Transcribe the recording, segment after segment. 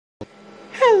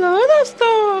Hello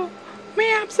दोस्तों,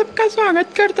 मैं आप सबका स्वागत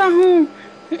करता हूँ।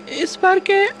 इस बार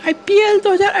के आईपीएल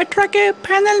 2018 के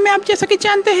फाइनल में आप जैसा कि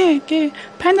जानते हैं कि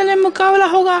फाइनल में मुकाबला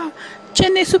होगा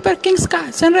चेन्नई सुपर किंग्स का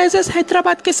सनराइजर्स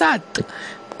हैदराबाद के साथ।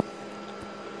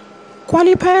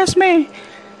 क्वालिफायर्स में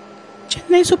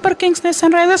चेन्नई सुपर किंग्स ने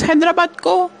सनराइजर्स हैदराबाद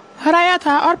को हराया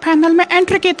था और फाइनल में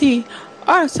एंट्री की थी,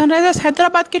 और सनराइजर्स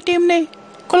हैदराबाद की टीम ने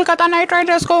कोलकाता नाइट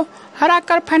राइडर्स को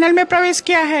हराकर फाइनल में प्रवेश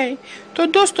किया है। तो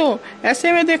दोस्तों,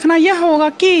 ऐसे में देखना यह होगा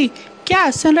कि क्या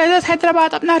सनराइजर्स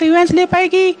हैदराबाद अपना रिवेंज ले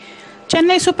पाएगी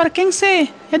चेन्नई सुपर किंग्स से।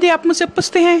 यदि आप मुझसे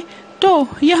पूछते हैं तो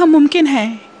यह मुमकिन है।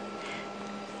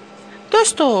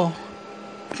 दोस्तों,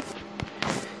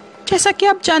 जैसा कि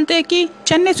आप जानते हैं कि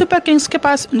चेन्नई सुपर किंग्स के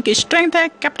पास उनकी स्ट्रेंथ है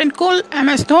कैप्टन कूल,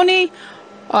 MS धोनी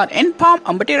और इन फॉर्म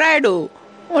अंबटी रायडू।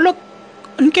 वो लोग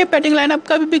उनके बैटिंग लाइनअप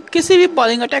कभी भी किसी भी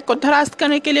बॉलिंग अटैक को धरास्त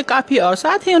करने के लिए काफ़ी, और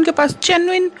साथ ही उनके पास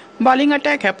जेन्युइन बॉलिंग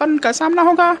अटैक है। पर उनका सामना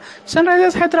होगा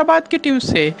सनराइजर्स हैदराबाद की टीम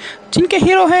से, जिनके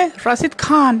हीरो है राशिद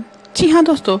खान। जी हाँ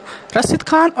दोस्तों, राशिद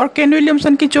खान और केन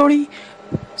विलियमसन की जोड़ी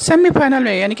सेमीफाइनल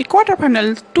में यानी कि क्वार्टर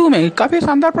फाइनल 2 में काफ़ी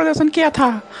शानदार प्रदर्शन किया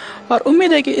था, और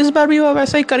उम्मीद है कि इस बार भी वो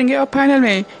वैसा ही करेंगे। और फाइनल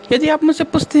में यदि आप मुझसे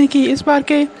पूछते हैं कि इस बार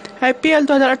के आईपीएल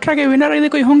 2018 के विनर यदि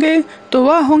कोई होंगे तो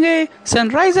वह होंगे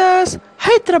सनराइजर्स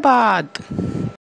हैदराबाद।